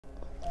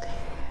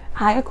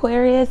Hi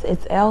Aquarius,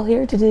 it's Elle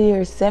here to do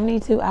your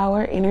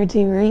 72-hour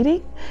energy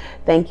reading.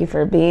 Thank you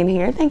for being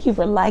here. Thank you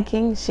for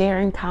liking,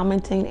 sharing,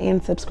 commenting,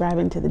 and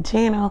subscribing to the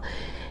channel.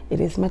 It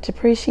is much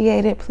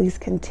appreciated. Please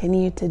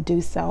continue to do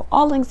so.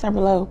 All links are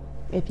below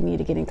if you need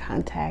to get in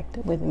contact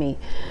with me.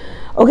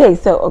 Okay,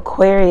 so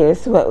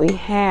Aquarius, what we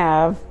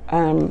have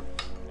are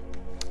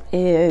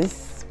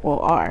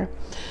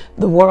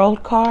the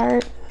World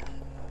card.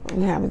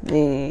 We have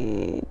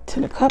the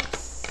Ten of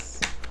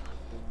Cups,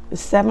 the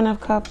Seven of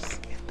Cups,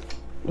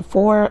 the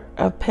Four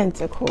of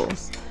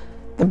Pentacles,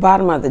 the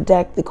bottom of the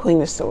deck, the Queen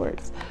of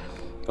Swords.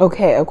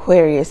 Okay,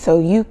 Aquarius,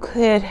 so you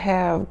could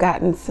have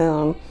gotten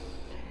some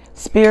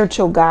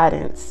spiritual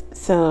guidance,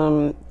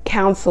 some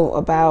counsel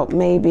about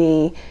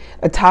maybe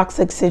a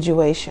toxic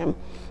situation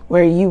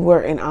where you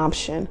were an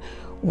option,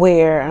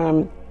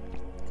 where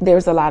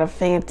there's a lot of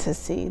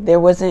fantasy. There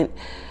wasn't,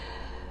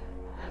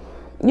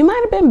 you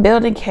might have been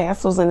building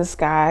castles in the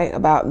sky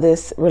about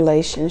this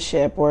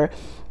relationship, or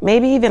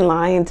maybe even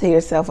lying to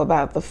yourself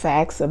about the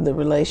facts of the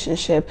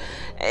relationship.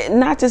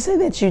 Not to say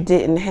that you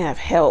didn't have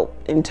help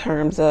in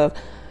terms of,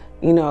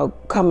 you know,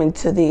 coming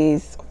to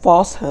these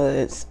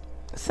falsehoods.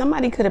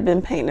 Somebody could have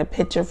been painting a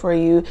picture for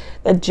you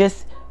that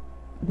just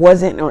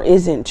wasn't or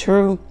isn't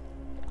true.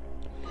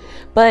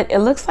 But it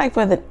looks like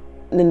for the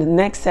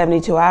next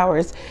 72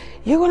 hours,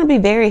 you're going to be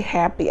very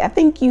happy. I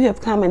think you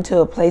have come into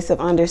a place of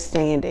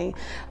understanding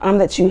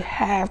that you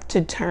have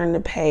to turn the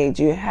page.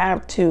 You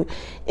have to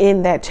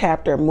end that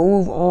chapter,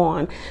 move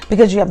on,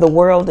 because you have the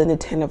World and the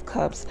Ten of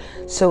Cups.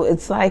 So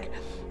it's like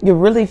you're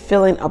really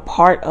feeling a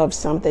part of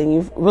something.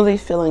 You're really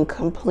feeling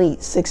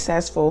complete,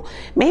 successful,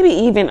 maybe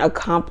even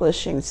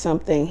accomplishing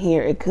something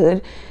here. It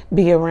could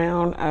be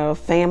around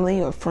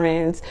family or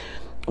friends.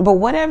 But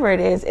whatever it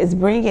is, it's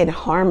bringing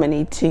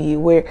harmony to you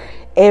where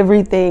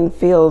everything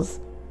feels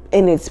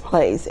in its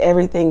place.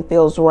 Everything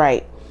feels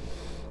right.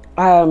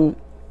 It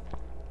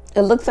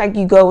looks like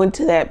you go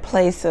into that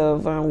place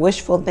of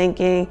wishful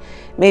thinking,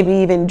 maybe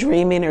even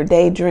dreaming or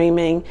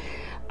daydreaming.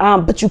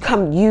 But you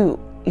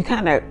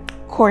kind of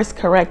course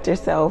correct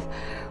yourself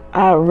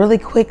really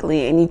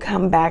quickly, and you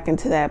come back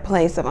into that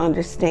place of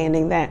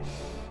understanding that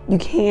you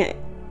can't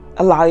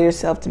allow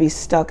yourself to be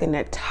stuck in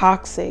that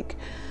toxic,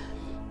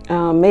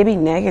 maybe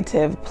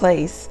negative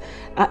place.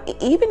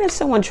 Even if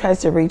someone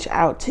tries to reach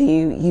out to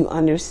you, you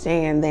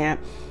understand that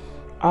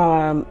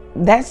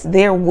that's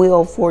their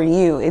will for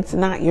you. It's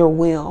not your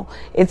will.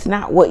 It's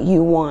not what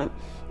you want.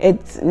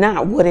 It's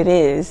not what it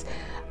is.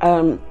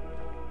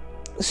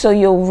 So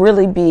you'll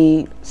really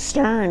be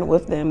stern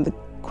with them, the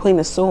Queen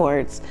of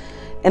Swords,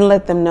 and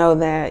let them know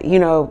that, you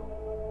know,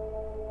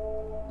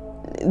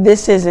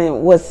 this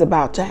isn't what's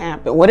about to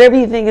happen. Whatever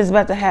you think is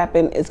about to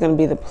happen is going to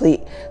be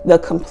the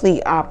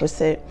complete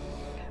opposite.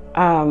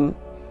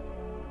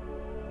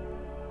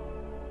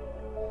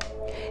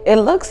 It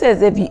looks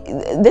as if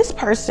this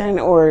person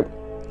or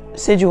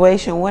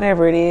situation,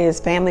 whatever it is,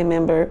 family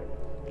member,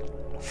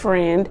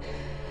 friend,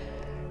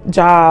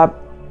 job,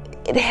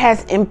 it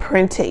has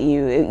imprinted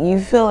you. You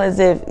feel as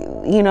if,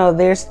 you know,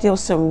 there's still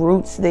some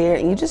roots there,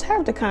 and you just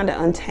have to kind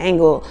of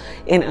untangle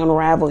and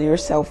unravel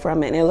yourself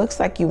from it. And it looks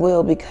like you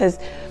will, because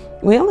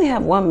we only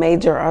have one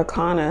major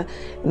arcana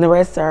and the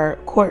rest are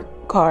court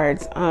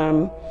cards.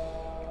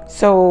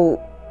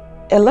 So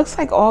it looks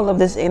like all of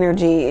this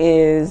energy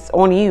is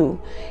on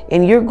you,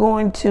 and you're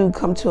going to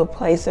come to a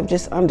place of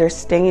just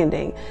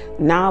understanding,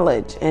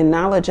 knowledge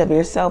of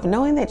yourself,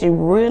 knowing that you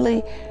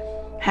really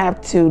have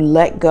to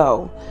let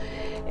go.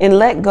 And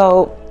let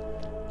go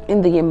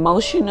in the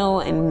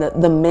emotional and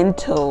the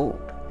mental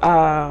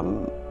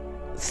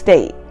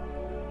state.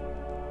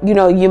 You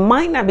know, you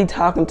might not be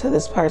talking to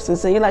this person,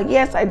 so you're like,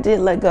 yes, I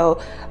did let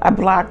go, I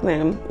blocked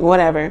them,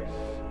 whatever.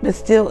 But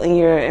still, in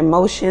your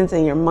emotions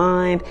and your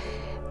mind,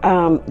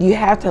 you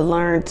have to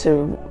learn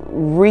to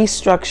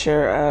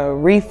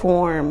restructure,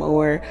 reform,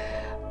 or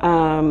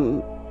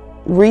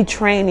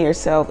retrain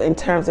yourself in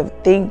terms of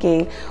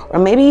thinking, or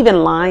maybe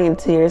even lying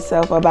to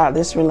yourself about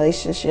this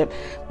relationship,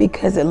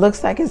 because it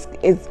looks like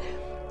it's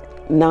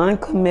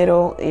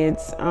non-committal.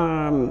 It's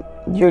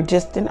you're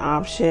just an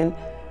option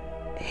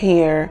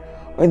here,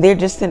 or they're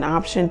just an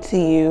option to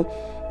you.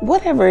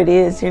 Whatever it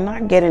is, you're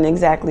not getting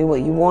exactly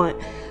what you want.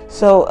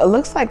 So it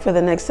looks like for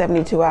the next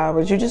 72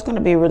 hours, you're just going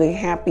to be really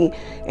happy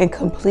and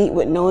complete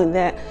with knowing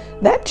that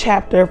that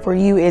chapter for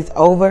you is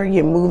over.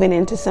 You're moving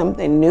into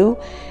something new.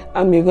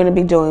 You're going to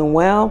be doing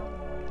well.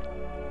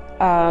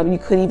 You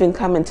could even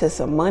come into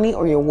some money,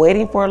 or you're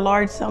waiting for a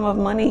large sum of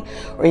money,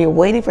 or you're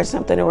waiting for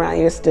something around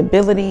your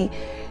stability,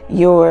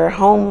 your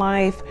home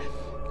life,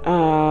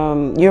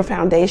 your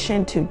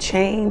foundation to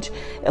change.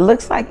 It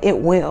looks like it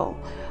will.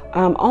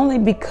 Only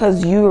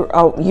because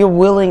you're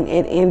willing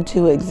it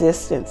into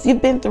existence.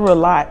 You've been through a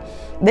lot.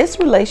 This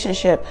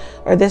relationship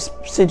or this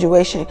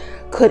situation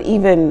could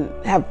even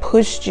have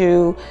pushed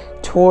you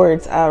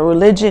towards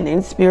religion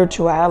and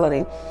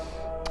spirituality.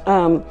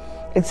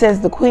 It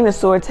says the Queen of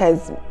Swords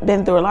has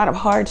been through a lot of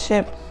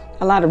hardship,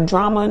 a lot of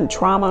drama and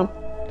trauma,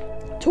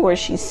 to where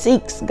she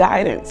seeks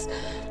guidance.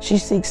 She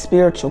seeks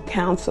spiritual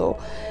counsel.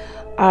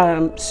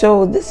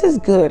 So this is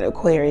good,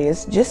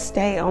 Aquarius. Just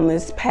stay on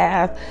this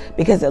path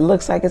because it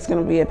looks like it's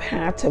going to be a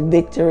path to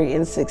victory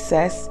and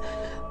success.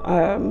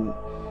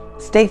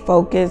 Stay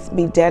focused,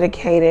 be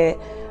dedicated,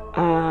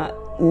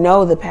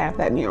 know the path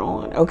that you're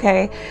on,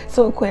 okay?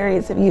 So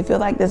Aquarius, if you feel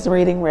like this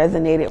reading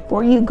resonated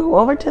for you, go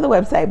over to the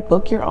website,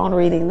 book your own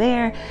reading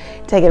there.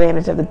 Take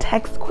advantage of the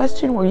text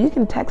question where you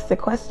can text the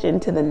question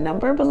to the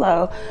number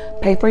below,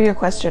 pay for your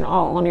question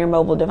all on your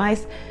mobile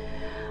device,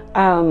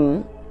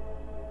 and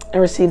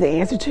receive the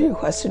answer to your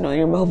question on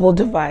your mobile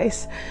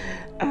device.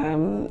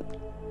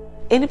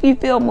 And if you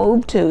feel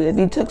moved to, if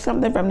you took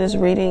something from this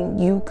reading,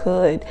 you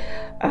could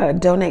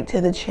donate to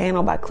the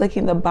channel by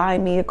clicking the Buy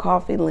Me a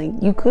Coffee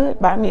link. You could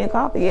buy me a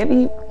coffee if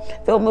you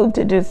feel moved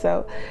to do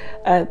so.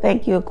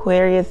 Thank you,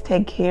 Aquarius.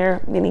 Take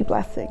care. Many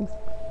blessings.